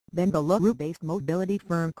Bengaluru-based mobility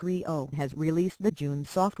firm Creo has released the June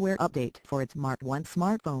software update for its Mark I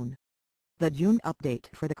smartphone. The June update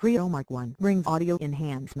for the Creo Mark I brings audio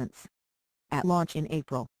enhancements. At launch in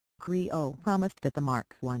April, Creo promised that the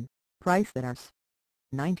Mark I, priced at Rs.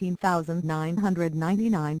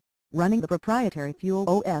 $19,999, running the proprietary Fuel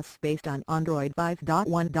OS based on Android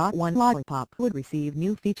 5.1.1 Lollipop, would receive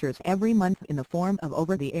new features every month in the form of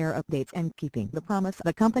over-the-air updates, and keeping the promise,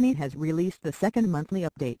 the company has released the second monthly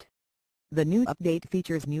update. The new update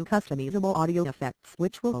features new customizable audio effects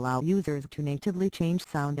which will allow users to natively change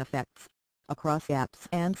sound effects across apps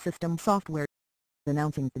and system software.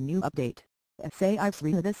 Announcing the new update, S.A.I.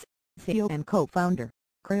 Srinivas, CEO and co-founder,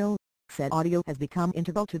 Creo, said audio has become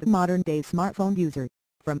integral to the modern-day smartphone user,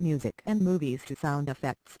 from music and movies to sound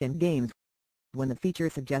effects in games. When the feature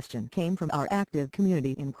suggestion came from our active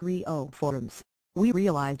community in Creo forums, we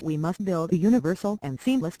realized we must build a universal and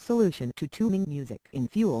seamless solution to tuning music in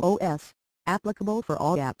Fuel OS, applicable for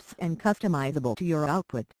all apps and customizable to your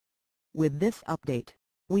output. With this update,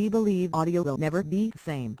 we believe audio will never be the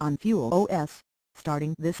same on Fuel OS,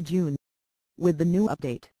 starting this June. With the new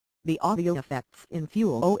update, the audio effects in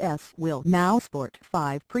Fuel OS will now sport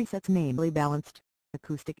 5 presets, namely balanced,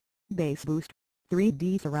 acoustic, bass boost,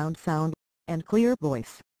 3D surround sound, and clear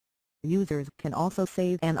voice. Users can also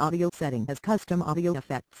save an audio setting as custom audio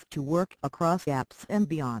effects to work across apps and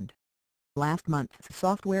beyond. Last month's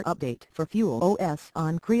software update for Fuel OS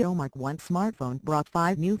on Creo Mark I smartphone brought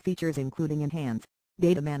 5 new features, including Enhance,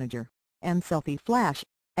 Data Manager, and Selfie Flash,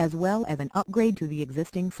 as well as an upgrade to the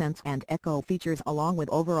existing Sense and Echo features, along with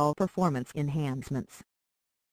overall performance enhancements.